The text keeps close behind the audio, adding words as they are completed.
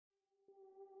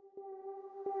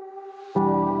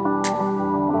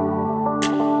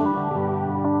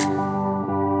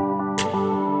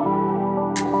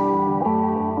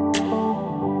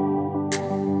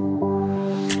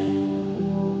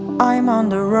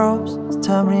ropes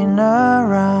tumbling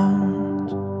around,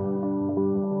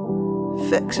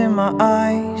 fixing my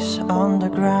eyes on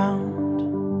the ground.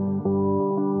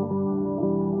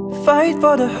 Fight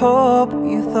for the hope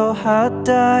you thought had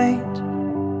died.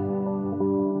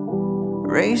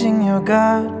 Raising your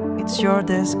guard, it's your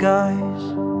disguise.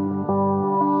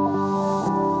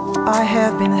 I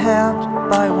have been helped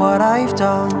by what I've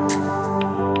done.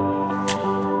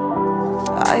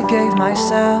 I gave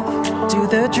myself to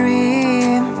the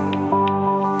dream,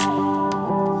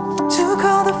 took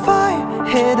all the fire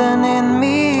hidden in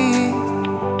me.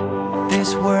 This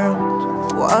world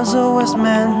was always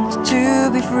meant to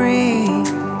be free.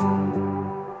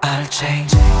 I'll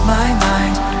change my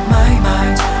mind, my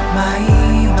mind, my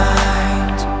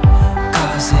mind,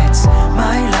 'cause it's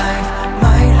my life,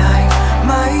 my life,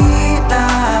 my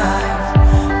life.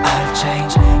 I'll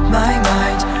change my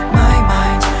mind, my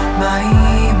mind, my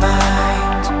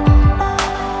mind.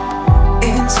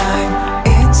 In time,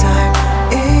 in time,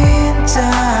 in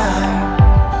time.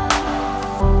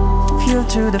 Fuel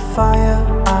to the fire,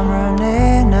 I'm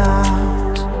running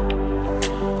out,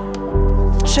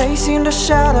 chasing the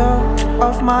shadow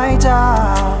of my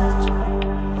doubt.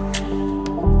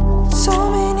 So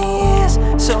many years,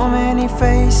 so many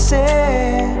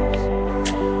faces.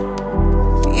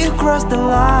 You crossed the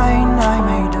line, I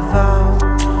made a vow.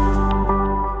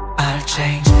 I'll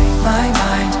change my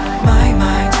mind, my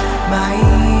mind, my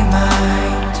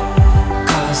mind,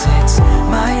 'cause it's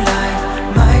my life,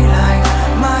 my life,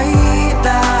 my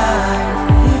life.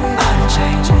 I'll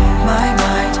change my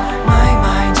mind, my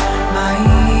mind, my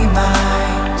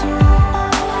mind.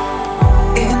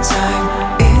 In time,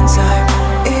 in time,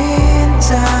 in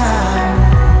time.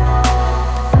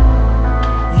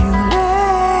 You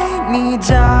lay me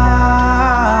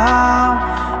down,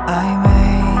 I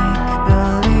make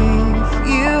believe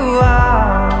you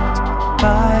out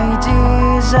by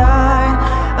design.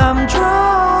 I'm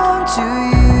drawn to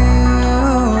you,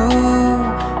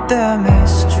 the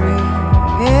mystery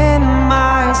in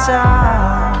my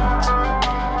sight.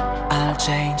 I'll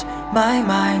change my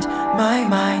mind, my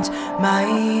mind, my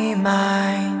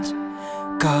mind,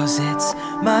 'cause it's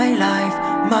my life,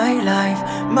 my life,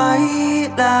 my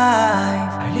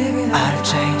life. I'll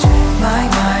change my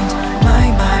mind, my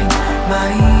mind,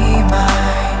 my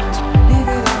mind.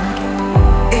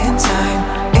 In time,